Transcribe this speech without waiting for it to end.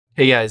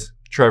Hey guys,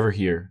 Trevor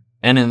here.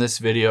 And in this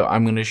video,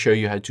 I'm going to show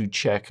you how to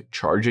check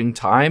charging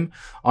time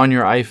on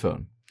your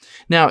iPhone.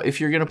 Now,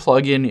 if you're going to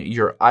plug in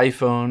your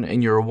iPhone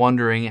and you're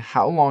wondering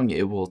how long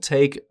it will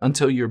take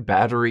until your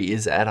battery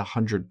is at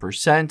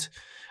 100%,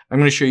 I'm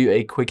going to show you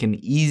a quick and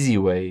easy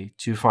way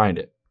to find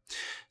it.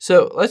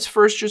 So let's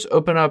first just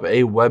open up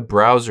a web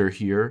browser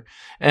here,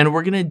 and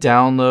we're going to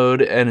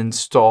download and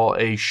install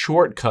a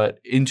shortcut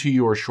into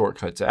your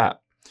Shortcuts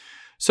app.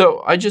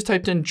 So I just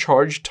typed in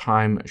charge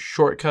time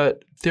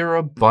shortcut. There are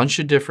a bunch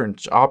of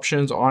different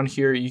options on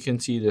here. You can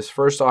see this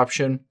first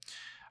option.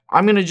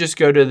 I'm going to just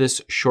go to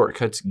this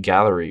shortcuts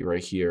gallery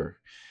right here.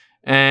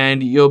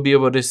 And you'll be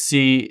able to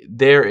see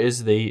there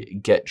is the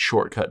get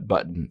shortcut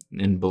button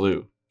in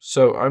blue.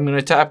 So I'm going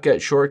to tap get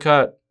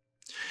shortcut.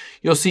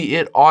 You'll see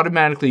it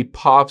automatically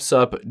pops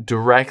up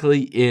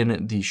directly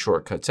in the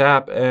Shortcuts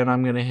app, and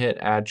I'm going to hit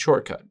add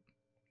shortcut.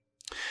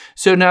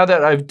 So now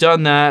that I've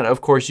done that,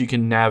 of course, you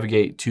can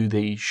navigate to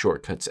the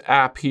Shortcuts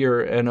app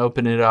here and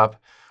open it up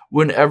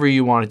whenever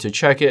you wanted to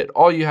check it.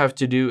 All you have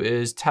to do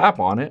is tap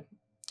on it,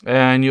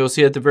 and you'll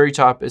see at the very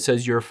top, it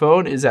says your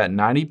phone is at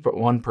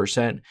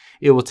 91%.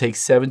 It will take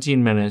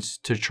 17 minutes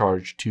to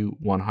charge to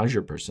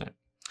 100%.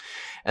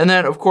 And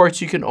then, of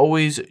course, you can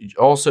always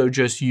also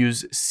just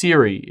use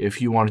Siri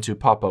if you wanted to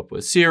pop up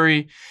with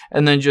Siri,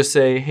 and then just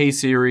say, hey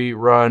Siri,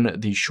 run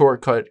the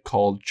shortcut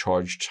called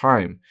charge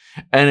time.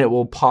 And it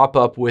will pop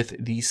up with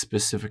the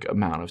specific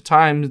amount of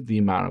time, the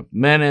amount of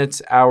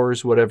minutes,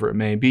 hours, whatever it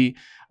may be,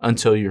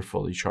 until you're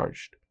fully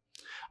charged.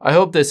 I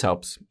hope this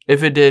helps.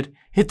 If it did,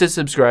 hit the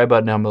subscribe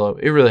button down below.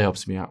 It really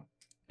helps me out.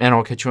 And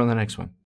I'll catch you on the next one.